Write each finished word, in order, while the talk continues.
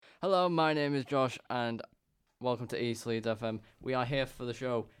Hello, my name is Josh, and welcome to East Leeds FM. We are here for the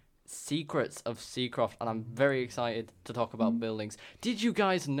show Secrets of Seacroft, and I'm very excited to talk about buildings. Did you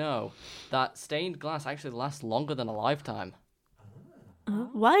guys know that stained glass actually lasts longer than a lifetime?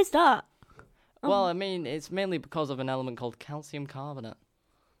 Why is that? Well, I mean, it's mainly because of an element called calcium carbonate,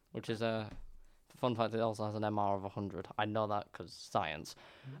 which is a fun fact. It also has an MR of 100. I know that because science.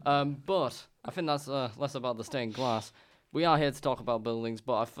 But I think that's less about the stained glass. We are here to talk about buildings,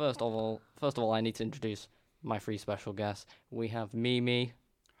 but first of all, I need to introduce my three special guests. We have Mimi,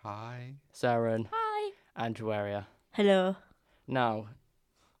 Hi. Saren, Hi. and Juaria. Hello. Now,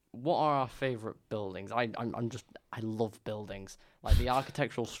 what are our favourite buildings? I love buildings. Like the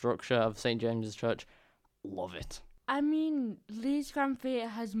architectural structure of St James's Church, love it. I mean, Leeds Grand Theatre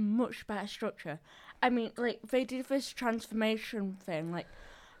has much better structure. I mean, like, they did this transformation thing, like,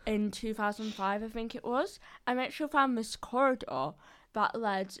 in 2005, I think it was. I actually found this corridor that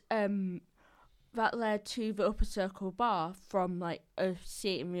led to the upper circle bar from, like, a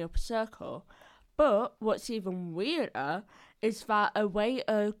seat in the upper circle. But what's even weirder is that a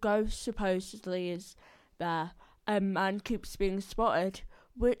waiter ghost supposedly is there, and keeps being spotted,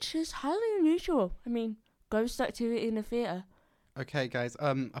 which is highly unusual. I mean, ghost activity in a theatre. Okay, guys.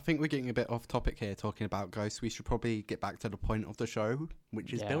 I think we're getting a bit off topic here, talking about ghosts. We should probably get back to the point of the show,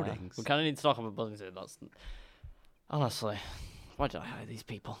 which is buildings. We kind of need to talk about buildings here. That's honestly, why did I hire these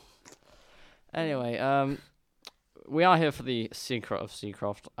people? Anyway, we are here for the Secret of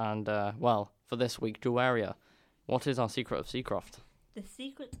Seacroft, and for this week, Juaria, what is our Secret of Seacroft? The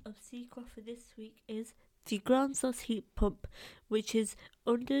secret of Seacroft for this week is the ground source heat pump, which is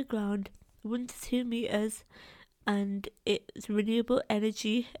underground 1 to 2 meters, and it's renewable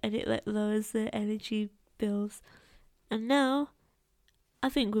energy, and it lowers the energy bills. And now, I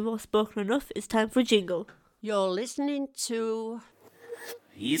think we've all spoken enough. It's time for a jingle. You're listening to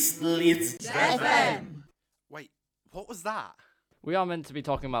East Leeds FM. Wait, what was that? We are meant to be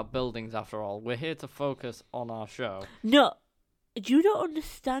talking about buildings after all. We're here to focus on our show. No, you don't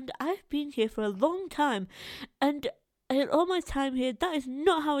understand. I've been here for a long time, and in all my time here, that is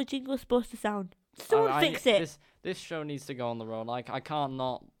not how a jingle is supposed to sound. Someone fix it. This show needs to go on the road. Like, I can't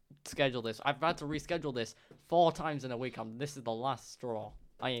not schedule this. I've had to reschedule this 4 times in a week. This is the last straw.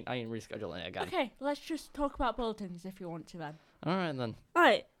 I ain't rescheduling it again. Okay, let's just talk about buildings if you want to then. All right, then.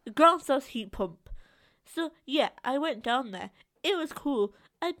 Right, the ground source heat pump. So, yeah, I went down there. It was cool.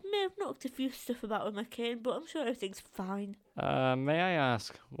 I may have knocked a few stuff about with my cane, but I'm sure everything's fine. May I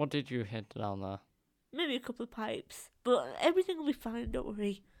ask, what did you hit down there? Maybe a couple of pipes, but everything will be fine, don't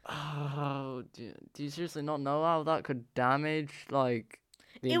worry. Oh, do you seriously not know how that could damage, like...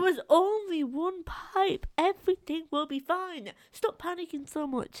 It was only one pipe. Everything will be fine. Stop panicking so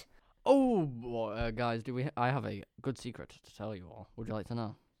much. Oh, boy, guys, I have a good secret to tell you all. Would you like to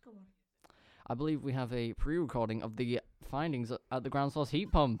know? Go on. I believe we have a pre-recording of the findings at the ground source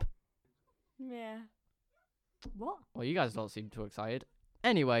heat pump. Yeah. What? Well, you guys don't seem too excited.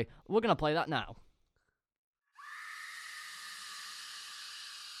 Anyway, we're going to play that now.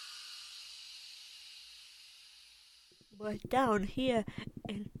 We're down here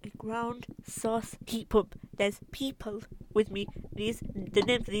in a ground source heat pump. There's people with me. The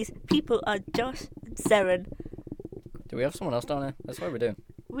names of these people are Josh and Saren. Do we have someone else down here? That's what we do.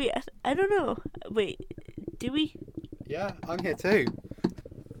 Wait, I don't know. Wait, do we? Yeah, I'm here too.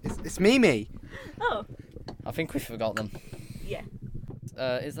 It's Mimi. Oh, I think we forgot them. yeah.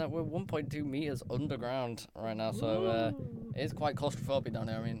 Is that we're 1.2 meters underground right now, so it's quite claustrophobic down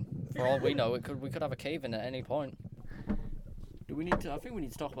here. I mean, for all we know, we could have a cave in at any point. Do we need to? I think we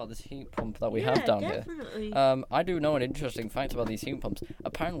need to talk about this heat pump that we have down definitely. here. I do know an interesting fact about these heat pumps.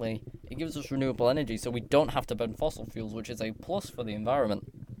 Apparently, it gives us renewable energy, so we don't have to burn fossil fuels, which is a plus for the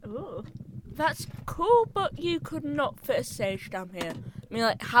environment. Oh. That's cool, but you could not fit a stage down here. I mean,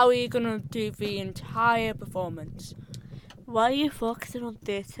 like, how are you going to do the entire performance? Why are you focusing on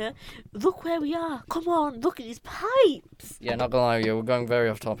theatre? Look where we are. Come on, look at these pipes. Yeah, not gonna lie with you, we're going very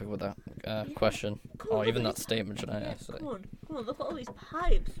off topic with that question. Come on, Or even look at that these- statement, should I Yeah, say. come on, look at all these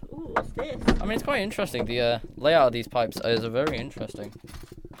pipes. Ooh, what's this? I mean, it's quite interesting. The layout of these pipes is very interesting.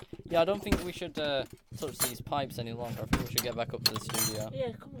 Yeah, I don't think we should touch these pipes any longer. I think we should get back up to the studio.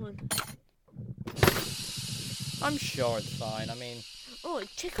 Yeah, come on. I'm sure it's fine. I mean, Oh,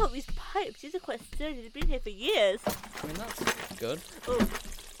 check out these pipes. These are quite sturdy. They've been here for years. that's good.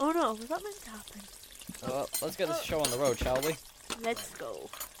 Oh no, was that meant to happen? Let's get this show on the road, shall we? Let's go.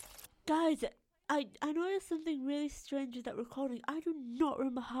 Guys, I noticed something really strange with that recording. I do not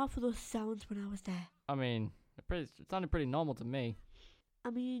remember half of those sounds when I was there. I mean, it sounded pretty normal to me.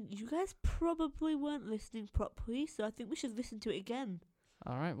 I mean, you guys probably weren't listening properly, so I think we should listen to it again.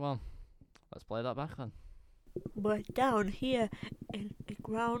 All right, well, let's play that back then. We're down here in a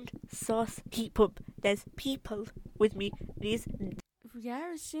ground source heat pump. There's people with me. These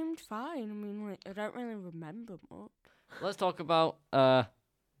Yeah, it seemed fine. I mean, like, I don't really remember much. Let's talk about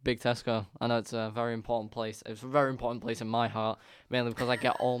Big Tesco. I know it's a very important place. It's a very important place in my heart, mainly because I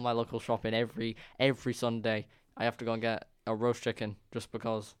get all my local shopping every Sunday. I have to go and get a roast chicken just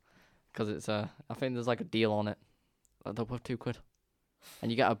because it's I think there's like a deal on it. They're worth £2,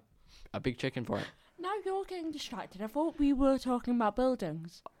 and you get a big chicken for it. Now you're getting distracted. I thought we were talking about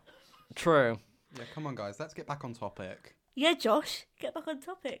buildings. True. Yeah, come on, guys. Let's get back on topic. Yeah, Josh, get back on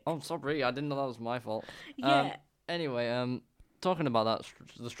topic. Oh, sorry, I didn't know that was my fault. Yeah. Anyway, talking about that,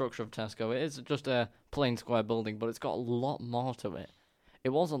 the structure of Tesco, it is just a plain square building, but it's got a lot more to it. It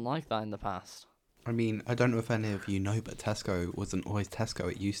wasn't like that in the past. I mean, I don't know if any of you know, but Tesco wasn't always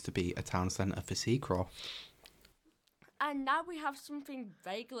Tesco. It used to be a town centre for Seacroft. And now we have something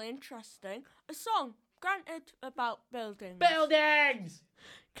vaguely interesting. A song, granted, about buildings. Buildings!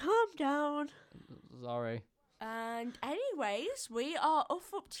 Calm down. Sorry. And anyways, we are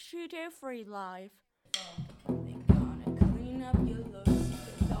up to Studio 3 live. They gonna clean up your looks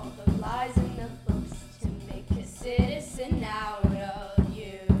with all the lies in the books to make a citizen out of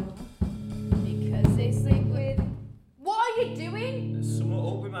you. Because they sleep with. What are you doing? There's something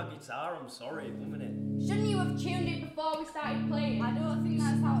up with my guitar, I'm sorry, 1 minute. Shouldn't you have tuned it before we started playing? I don't think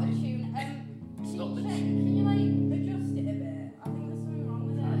that's how to tune. It's not the Can you like adjust it a bit? I think there's something wrong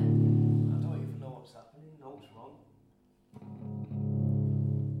with it. I don't even know what's happening, no, what's wrong.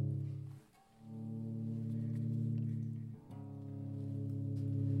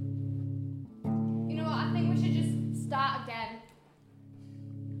 You know what? I think we should just start again.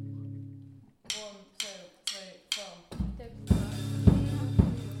 1, 2, 3, 4.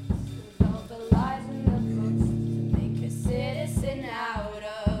 All the lies in the books to make a citizen out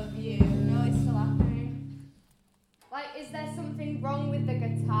of you. No, it's still happening. Like, is there something wrong with the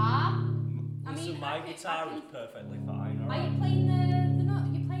guitar? Listen, my guitar is perfectly fine, Are alright? you playing the note?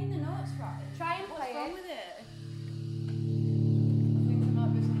 You're playing the notes right. Try and What's play wrong it. with it? I think there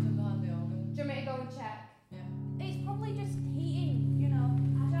might be something behind the organ. Do you want me to go and check? Yeah. It's probably just heating, you know.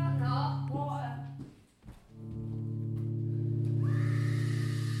 I don't know. Water.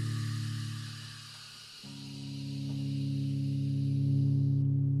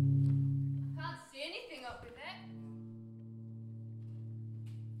 I can't see anything up with it.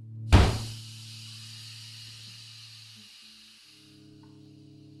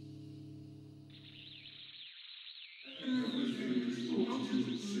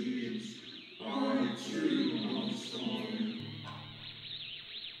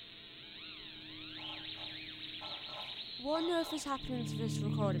 What on earth is happening to this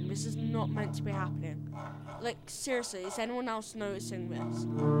recording? This is not meant to be happening. Like, seriously, is anyone else noticing this?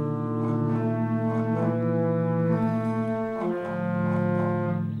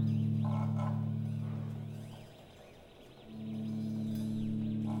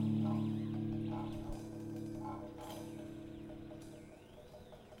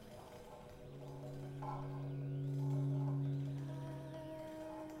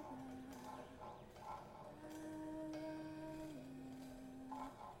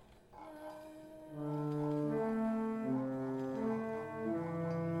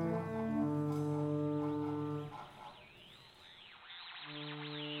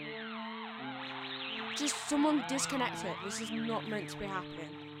 Just someone disconnect it. This is not meant to be happening.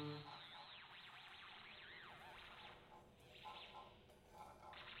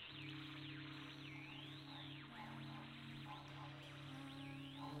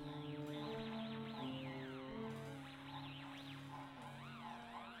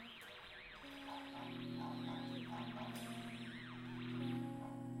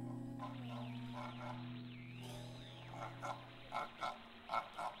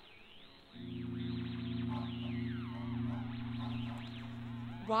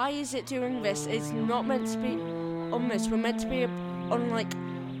 Why is it doing this? It's not meant to be on this. We're meant to be on, like,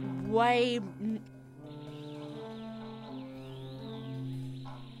 way...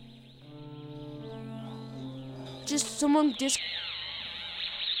 Just someone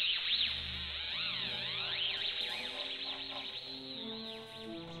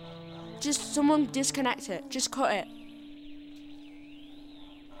Just someone disconnect it. Just cut it.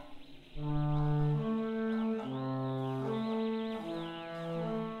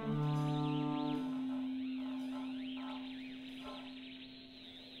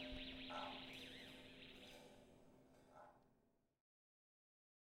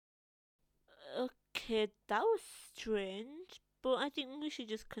 Okay, that was strange, but I think we should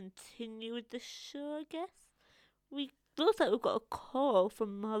just continue with the show, I guess. We looks like we've got a call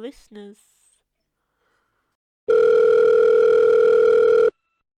from our listeners.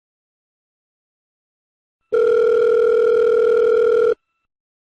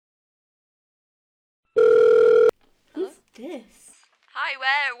 Who's this? Hi,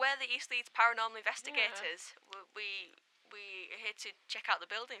 we're the East Leeds Paranormal Investigators. We're here to check out the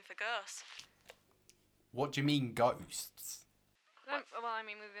building for ghosts. What do you mean ghosts? Well, I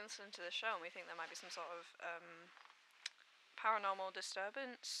mean, we've listened to the show and we think there might be some sort of paranormal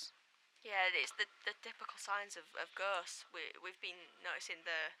disturbance. Yeah, it's the typical signs of ghosts. We've been noticing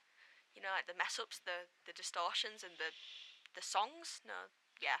like the mess ups, the distortions, and the songs. No,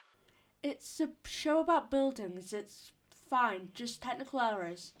 yeah. It's a show about buildings. It's fine, just technical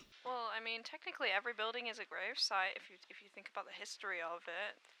errors. Well, I mean, technically every building is a grave site if you think about the history of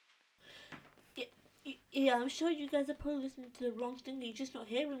it. Yeah, I'm sure you guys are probably listening to the wrong thing. You're just not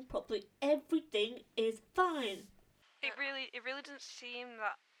hearing properly. Everything is fine. It really doesn't seem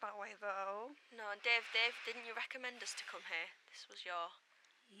that way though. No, and Dave, didn't you recommend us to come here? This was your.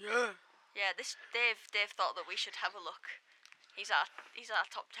 Yeah. Yeah, this Dave thought that we should have a look. He's our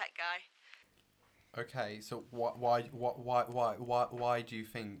top tech guy. Okay, so why do you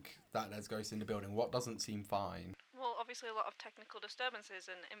think that there's ghosts in the building? What doesn't seem fine? Well, obviously a lot of technical disturbances,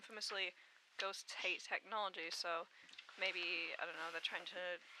 and infamously, ghosts hate technology. So maybe, I don't know, they're trying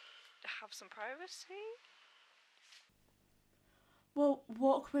to have some privacy. Well,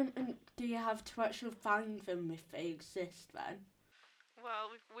 what equipment do you have to actually find them if they exist then?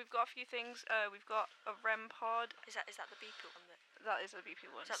 Well, we've got a few things. We've got a REM pod. Is that the BP one? That is the BP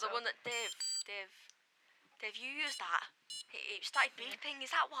one. Is that the one that Dave, you used that? It started beeping. Is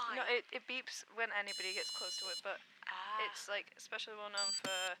that why? No, it beeps when anybody gets close to it, but it's like especially well known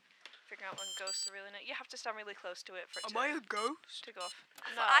for figuring out when ghosts are really near. You have to stand really close to it for it Am I a ghost? to go off.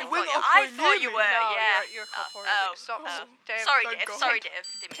 No, No, I thought you were. no, Yeah. you're corporeal. Stop. Dave, Sorry, thank Dave. God. Sorry, Dave.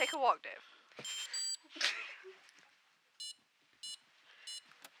 Didn't mean- take a walk, Dave.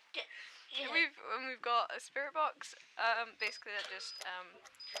 We've got a spirit box. Basically that just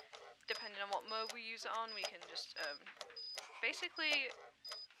depending on what mode we use it on, we can just basically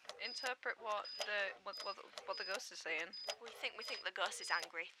interpret what the ghost is saying. We think the ghost is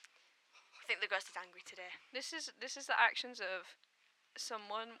angry. We think the ghost is angry today. This is the actions of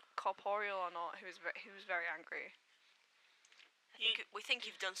someone, corporeal or not, who's very angry. We think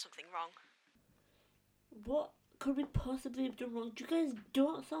you've done something wrong. What could we possibly have done wrong? You guys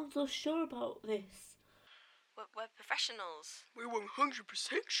don't sound so sure about this. We're professionals. We're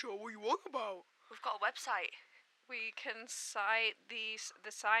 100% sure what you want about. We've got a website. We can cite the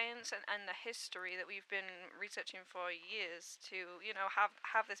science and the history that we've been researching for years to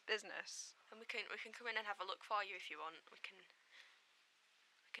have this business. And we can come in and have a look for you if you want. We can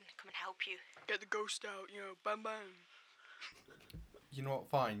come and help you. Get the ghost out, bam bam. You know what?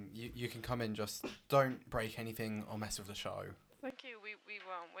 Fine. You can come in. Just don't break anything or mess with the show. Thank you. We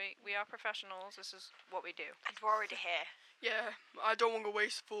won't. We are professionals. This is what we do. And we're already here. Yeah, I don't want to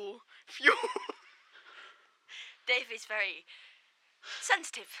waste full fuel. Dave is very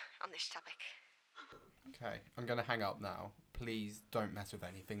sensitive on this topic. Okay, I'm gonna hang up now. Please don't mess with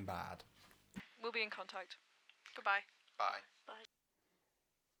anything bad. We'll be in contact. Goodbye. Bye.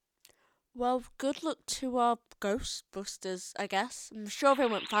 Well, good luck to our Ghostbusters, I guess. I'm sure they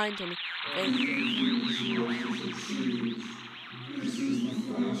won't find anything.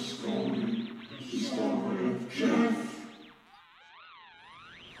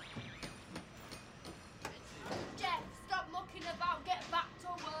 Jeff, stop mucking about, get back to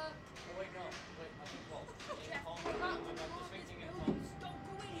work. Jeff, get back to work. Stop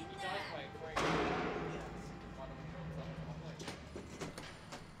going in there.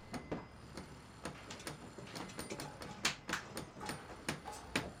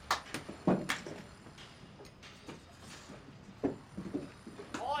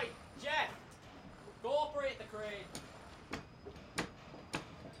 Oi, Jeff! Go operate the crane.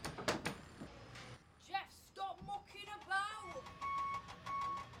 Jeff, stop mucking about.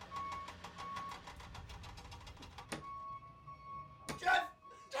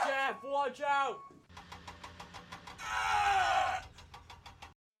 Jeff, watch out!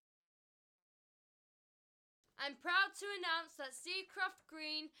 I'm proud to announce that Seacroft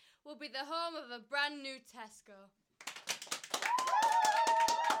Green will be the home of a brand new Tesco.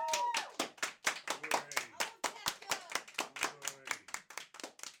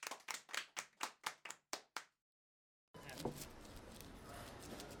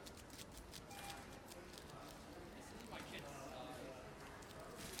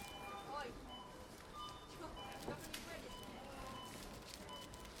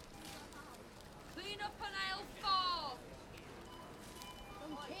 Clean up on aisle 4.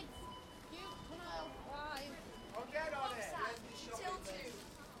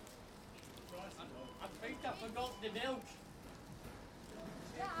 the milk.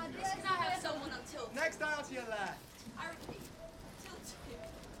 Can I have someone on tilt? Next aisle to your left. I repeat, tilt.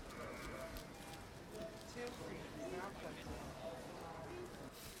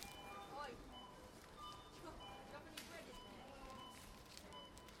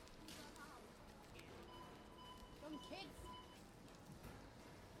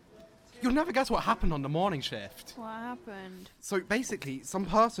 You'll never guess what happened on the morning shift. What happened? So basically, some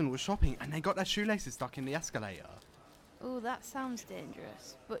person was shopping and they got their shoelaces stuck in the escalator. Oh, that sounds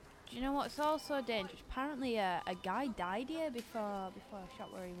dangerous. But do you know what's also dangerous? Apparently, a guy died here before a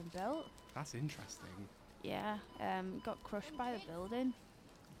shop were even built. That's interesting. Yeah, got crushed by the building,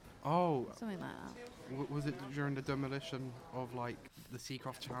 Oh, something like that. was it during the demolition of like the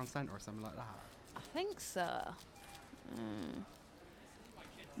Seacroft Town Centre or something like that? I think so.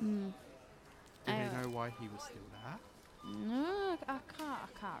 Do they know why he was still there? No, I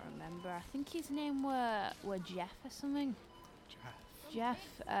can't remember. I think his name were Jeff or something. Jeff.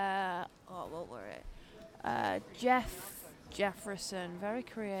 What were it? Jeff Jefferson. Very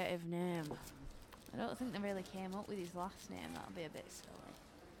creative name. I don't think they really came up with his last name. That'll be a bit silly.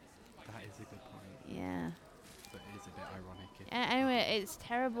 That is a good point. Yeah. But it is a bit ironic. Anyway, it's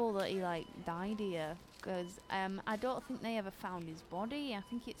terrible that he died here, because I don't think they ever found his body. I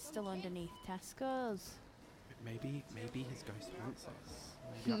think it's still underneath Tesco's. Maybe his ghost haunts us.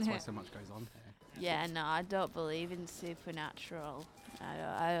 Maybe that's why so much goes on here. Yeah, no, I don't believe in supernatural.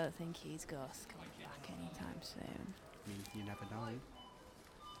 I don't think his ghost comes back anytime soon. I mean, you never know.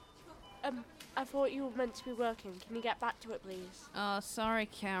 I thought you were meant to be working. Can you get back to it, please? Oh, sorry,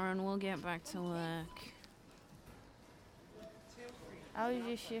 Karen. We'll get back to work. How's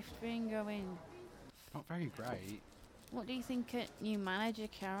your shift been going? Not very great. What do you think of new manager,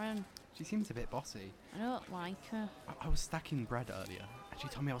 Karen? She seems a bit bossy. I don't like her. I was stacking bread earlier, and she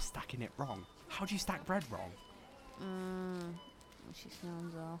told me I was stacking it wrong. How do you stack bread wrong? She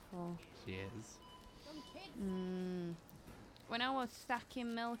sounds awful. She is. When I was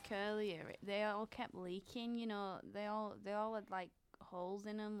stacking milk earlier, they all kept leaking. You know, they all had like holes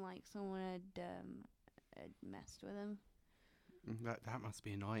in them, like someone had messed with them. That must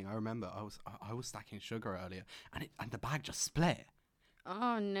be annoying. I remember I was stacking sugar earlier, and the bag just split.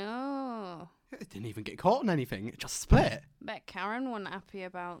 Oh no! It didn't even get caught on anything. It just split. Bet Karen wasn't happy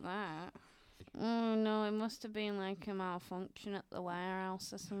about that. Oh no! It must have been like a malfunction at the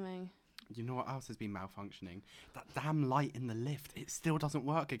warehouse or something. You know what else has been malfunctioning? That damn light in the lift. It still doesn't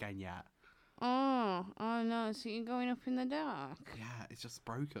work again yet. Oh no! So you're going up in the dark? Yeah, it's just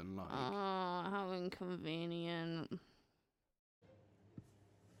broken. Like. Oh, how inconvenient.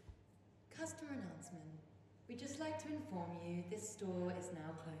 Customer announcement. We'd just like to inform you this store is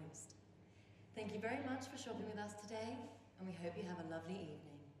now closed. Thank you very much for shopping with us today, and we hope you have a lovely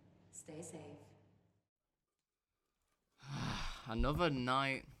evening. Stay safe. Another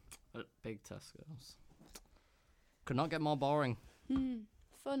night at Big Tesco's. Could not get more boring.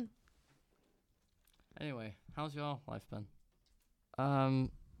 Fun. Anyway, how's your life been?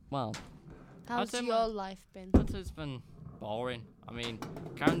 Well, How's I'd say your life been? it's been boring. I mean,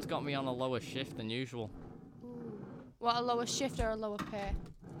 Karen's got me on a lower shift than usual. Ooh. What, a lower shift or a lower pay?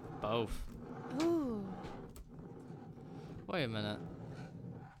 Both. Ooh. Wait a minute.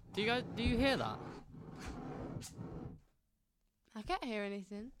 Do you hear that? I can't hear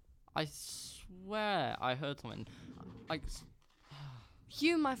anything. I swear I heard something.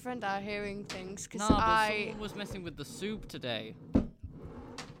 You and my friend are hearing things because Nah, but someone was messing with the soup today.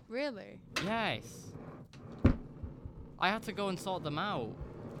 Really? Yes. I had to go and sort them out.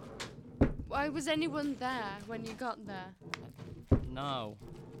 Why was anyone there when you got there? No.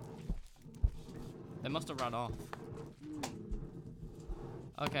 They must have run off.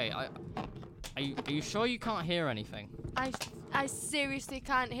 Okay, are you sure you can't hear anything? I seriously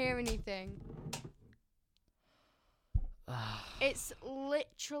can't hear anything. It's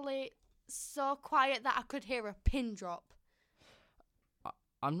literally so quiet that I could hear a pin drop.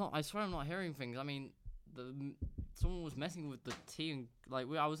 I swear I'm not hearing things. I mean, someone was messing with the tea and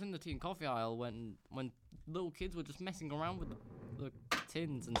I was in the tea and coffee aisle when little kids were just messing around with the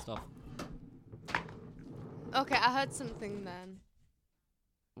tins and stuff. Okay, I heard something then.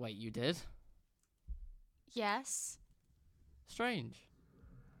 Wait, you did? Yes. Strange.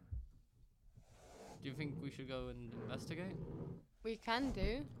 Do you think we should go and investigate? We can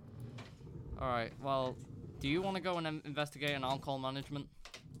do. Alright, well, do you want to go and investigate and I'll call management?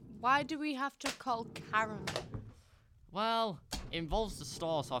 Why do we have to call Karen? Well, it involves the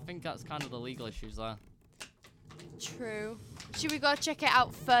store, so I think that's kind of the legal issues there. True. Should we go check it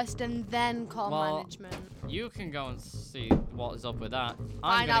out first and then call Well, management? You can go and see what is up with that.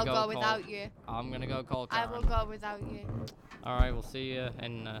 Fine, I'll go call- without you. I'm gonna go call I Karen. will go without you. Alright, we'll see you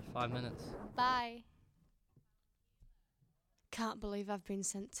in 5 minutes. Bye. Can't believe I've been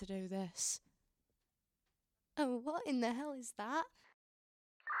sent to do this. Oh, what in the hell is that?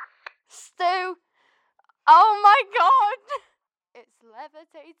 Stu! Oh my god! It's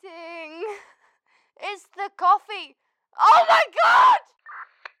levitating! It's the coffee! Oh my god!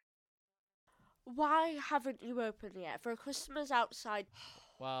 Why haven't you opened yet? For customers outside.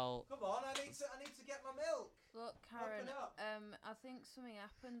 Well, Come on, I need to get my milk. Look, Karen, Open up. I think something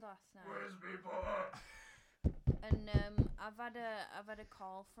happened last night. Where's me butter? And I've had a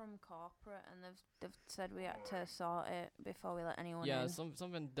call from corporate, and they've said we had to sort it before we let anyone yeah, in.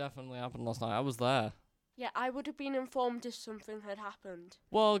 something definitely happened last night. I was there. Yeah, I would have been informed if something had happened.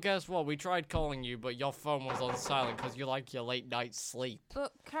 Well, guess what? We tried calling you, but your phone was on silent because you like your late night sleep.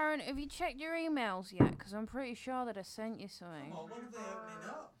 But Karen, have you checked your emails yet? Because I'm pretty sure that I sent you something. Come on, when are they opening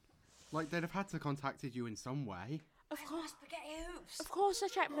up? Like they'd have had to contacted you in some way. Of course, Of course I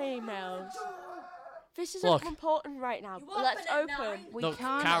checked my emails. This isn't Look. important right now. But let's open. We Look,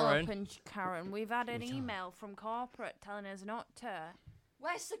 can't Karen. open, Karen. We've had an email from corporate telling us not to.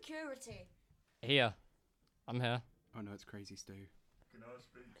 Where's security? Here. I'm here. Oh no, it's Crazy Stu. Can I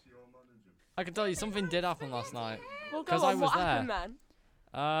speak to your manager? I can tell you something did happen last night. Well, go Because on, I was what there. happened then?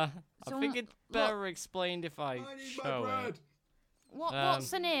 I Some- think it's better explained if I I need my show bread. it.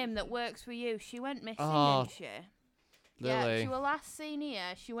 What's the name that works for you? She went missing, Oh, didn't she? Yeah, Lily. she was last seen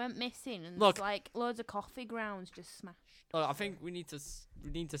here. She went missing, and Look. there's like loads of coffee grounds just smashed. Look, I think we need to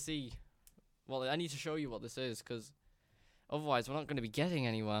see. Well, I need to show you what this is, because otherwise we're not going to be getting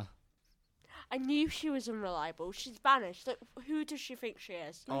anywhere. I knew she was unreliable. She's banished. Like, who does she think she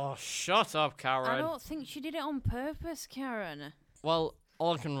is? Oh, shut up, Karen. I don't think she did it on purpose, Karen. Well,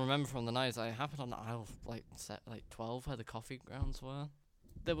 all I can remember from the night is it happened on the aisle set 12 where the coffee grounds were.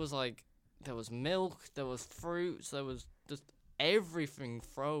 There was milk, there was fruits, there was just everything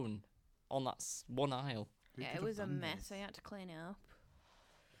thrown on that one aisle. Yeah, it was a mess. I had to clean it up.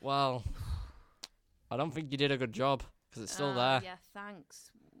 Well, I don't think you did a good job because it's still there. Yeah,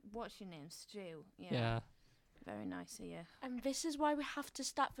 thanks. What's your name, Stu? Yeah. Very nice of you. And this is why we have to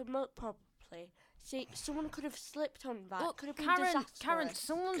stack the milk properly. See, someone could have slipped on that. Look, could have been Karen, disastrous.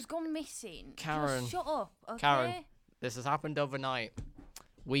 someone's gone missing. Karen. Just shut up, okay? Karen, this has happened overnight.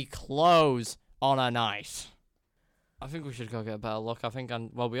 We close on a night. I think we should go get a better look. I think,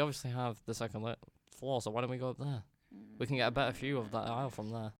 we obviously have the second floor, so why don't we go up there? We can get a better view of that aisle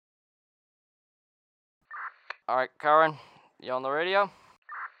from there. Alright, Karen, you on the radio?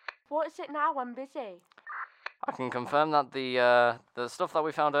 What is it now? I'm busy. I can confirm that the stuff that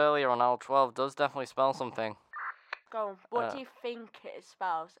we found earlier on aisle 12 does definitely spell something. Go on. What do you think it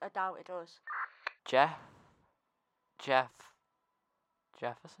spells? I doubt it does.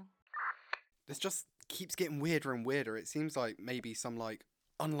 Jefferson? This just keeps getting weirder and weirder. It seems like maybe some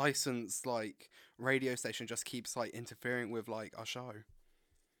unlicensed radio station just keeps interfering with our show.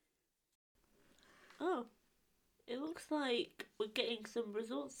 Oh, it looks like we're getting some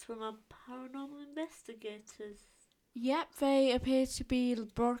results from our paranormal investigators. Yep, they appear to be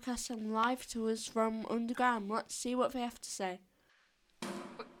broadcasting live to us from underground. Let's see what they have to say.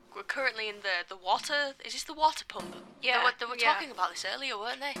 We're currently in the water. Is this the water pump? Yeah, They were yeah. talking about this earlier,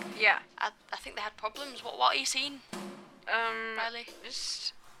 weren't they? Yeah. I think they had problems. What are you seeing, Riley?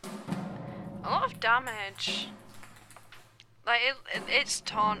 Just a lot of damage. It's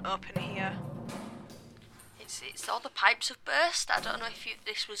torn up in here. It's all the pipes have burst. I don't know if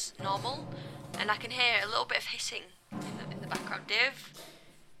this was normal, and I can hear a little bit of hissing in the background. Dave?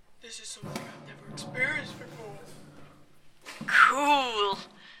 This is something I've never experienced before. Cool.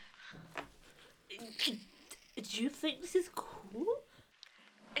 Do you think this is cool?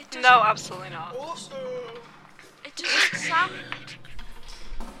 No, absolutely not. Awesome. It doesn't sound.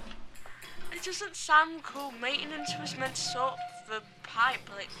 It doesn't sound cool. Maintenance was meant to sort the pipe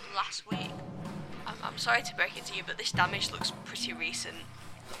last week. I'm sorry to break it to you, but this damage looks pretty recent.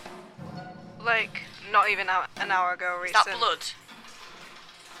 Not even an hour ago Is recent. that blood?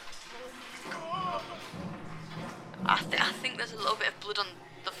 I think there's a little bit of blood on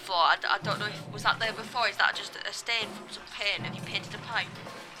the floor. I don't know if was that there before. Is that just a stain from some paint? Have you painted a pipe?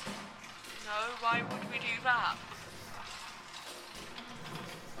 No. Why would we do that?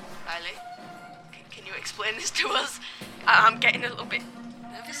 Riley, can you explain this to us? I'm getting a little bit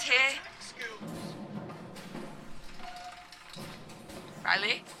nervous here.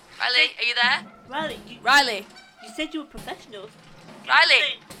 Riley, are you there? Riley, you said you were professionals.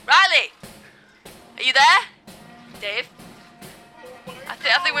 Riley, are you there? Dave,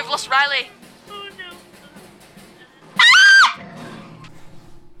 I think we've lost Riley. Oh no.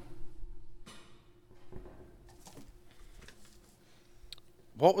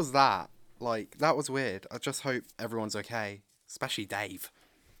 What was that? Like, that was weird. I just hope everyone's okay, especially Dave.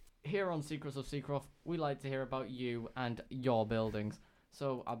 Here on Secrets of Seacroft, we like to hear about you and your buildings.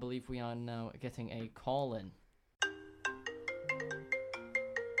 So I believe we are now getting a call in.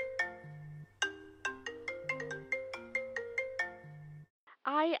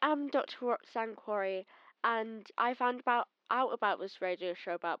 I am Dr. Roxanne Quarry, and I found out about this radio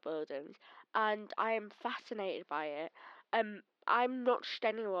show about buildings, and I am fascinated by it. I'm not just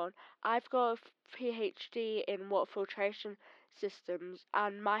anyone. I've got a PhD in water filtration systems,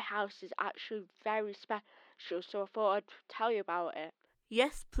 and my house is actually very special, so I thought I'd tell you about it.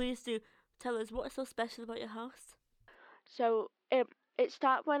 Yes, please do. Tell us what's so special about your house. So, it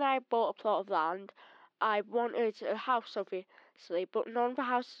started when I bought a plot of land. I wanted a house, obviously, but none of the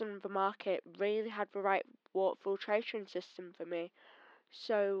houses on the market really had the right water filtration system for me.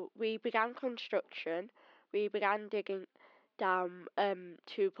 So we began construction. We began digging down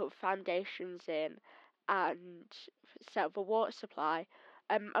to put foundations in and set up a water supply.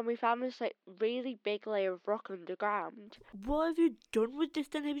 And we found this really big layer of rock underground. What have you done with this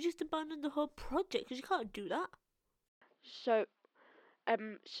then? Have you just abandoned the whole project? Because you can't do that. So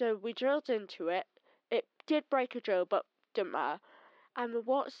we drilled into it. It did break a drill, but didn't matter. And the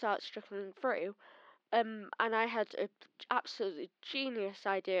water started trickling through. And I had an absolutely genius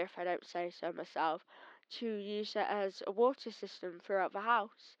idea, if I don't say so myself, to use it as a water system throughout the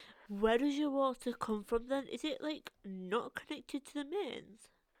house. Where does your water come from then? Is it not connected to the mains?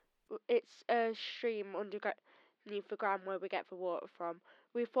 It's a stream underneath the ground where we get the water from.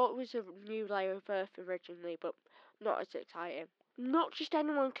 We thought it was a new layer of earth originally, but not as exciting. Not just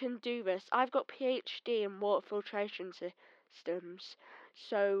anyone can do this. I've got PhD in water filtration systems,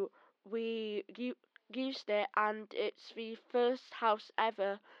 so we used it, and it's the first house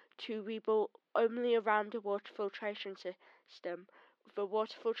ever to be built only around a water filtration system. The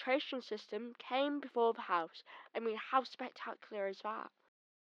water filtration system came before the house. I mean, how spectacular is that?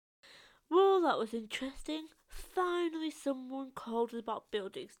 Well, that was interesting. Finally, someone called us about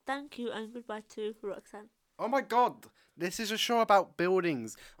buildings. Thank you, and goodbye to Roxanne. Oh my god, this is a show about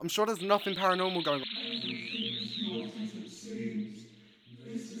buildings. I'm sure there's nothing paranormal going on.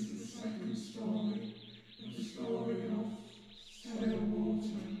 This is the second story, the story of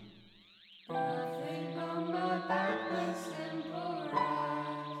Stillwater. Nothing on my back but simple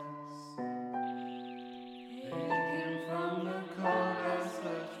rise. Aching from the cold, I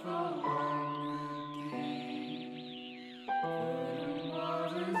search for one good deed. Food and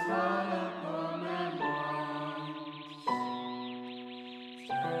water's all upon my minds.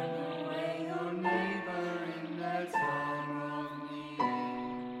 Turn away your neighbor in their time of need.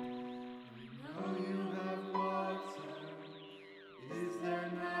 I know you have water. Is there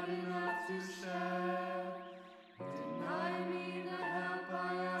not enough to share? Deny me the help I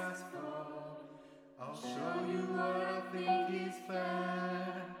ask for. I'll show you what I think is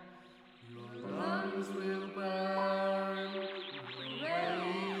fair. Your lungs will burn the way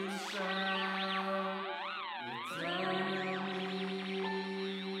you shall eternally.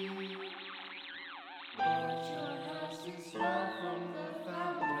 But your house is strong from the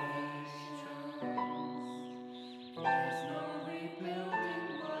foundations. There's no rebuilding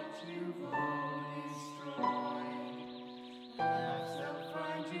what you've all destroyed. Perhaps they'll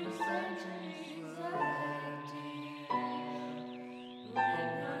find you centuries ahead, dear. When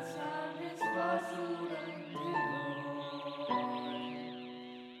your time is puzzled and devoid.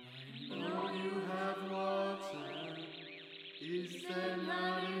 I know you have water. Is there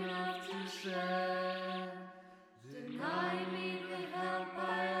not enough to share? Deny me the help I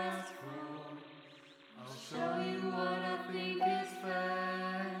ask for. I'll show you what I think is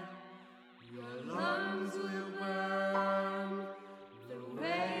fair. Your lungs will burn the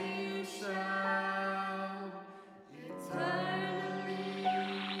way you shall eternally.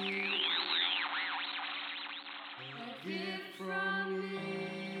 A gift from me.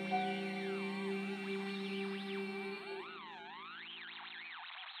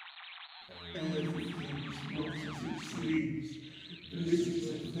 Everything's not as it seems. This is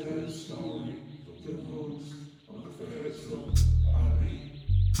the third story, the books of the first book, Ali.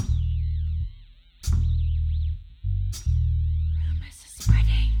 Rumors are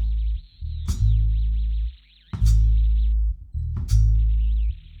spreading.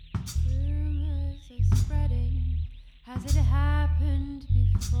 Rumors are spreading. Has it happened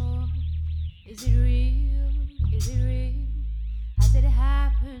before? Is it real? Is it real? Has it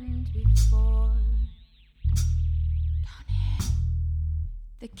happened before? Down here.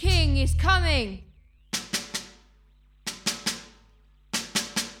 The king is coming!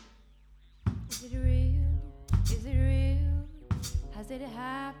 Is it real? Is it real? Has it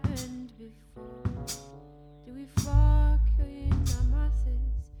happened before? Do we fuck in our masses?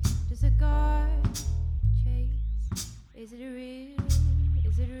 Does a guard chase? Is it real?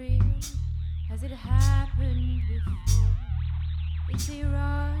 Is it real? Has it happened before? Is he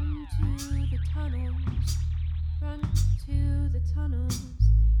run to the tunnels? Run to the tunnels.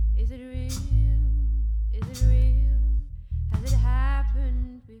 Is it real? Is it real? Has it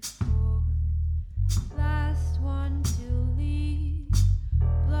happened before? Last one to leave.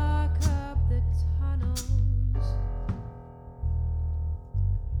 Block up the tunnels.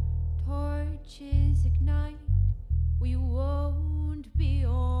 Torches ignite. We won't be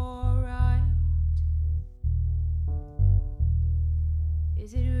alright.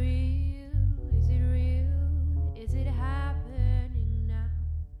 Is it real? Is it real? Is it happening now?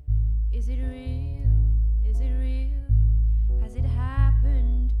 Is it real? Is it real? Has it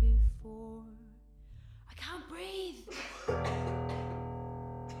happened before? I can't breathe.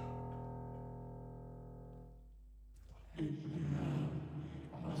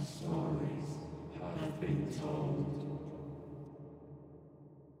 Our stories have been told.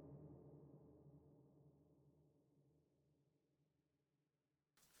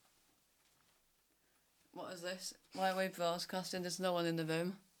 What is this? Why are we broadcasting? There's no one in the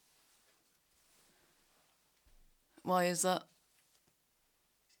room. Why is that?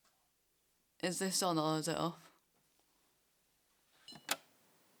 Is this on or is it off?